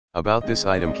About this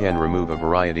item can remove a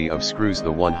variety of screws. The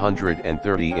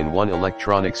 130-in-1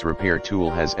 electronics repair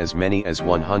tool has as many as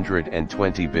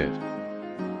 120 bit.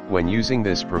 When using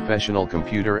this professional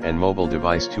computer and mobile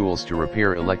device tools to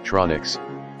repair electronics,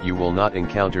 you will not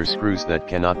encounter screws that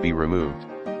cannot be removed.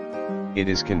 It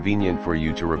is convenient for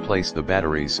you to replace the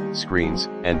batteries, screens,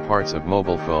 and parts of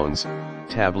mobile phones,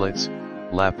 tablets,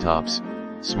 laptops,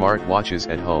 smart watches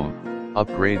at home,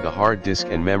 upgrade the hard disk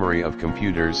and memory of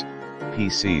computers,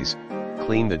 PCs,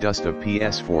 clean the dust of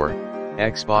PS4,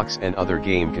 Xbox and other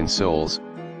game consoles,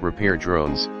 repair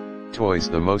drones, toys.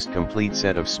 The most complete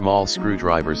set of small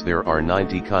screwdrivers. There are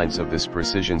 90 kinds of this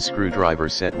precision screwdriver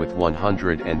set with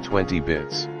 120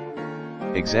 bits.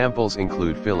 Examples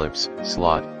include Phillips,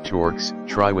 Slot, Torx,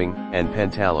 Triwing, and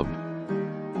Pentalab.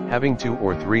 Having 2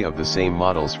 or 3 of the same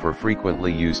models for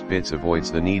frequently used bits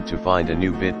avoids the need to find a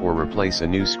new bit or replace a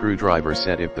new screwdriver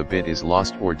set if the bit is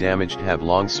lost or damaged. Have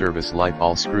long service life.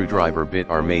 All screwdriver bit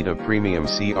are made of premium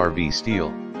CRV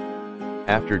steel.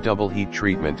 After double heat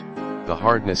treatment, the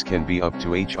hardness can be up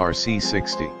to HRC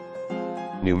 60.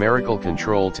 Numerical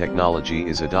control technology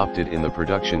is adopted in the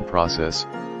production process,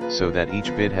 so that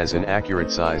each bit has an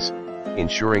accurate size,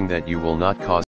 ensuring that you will not cause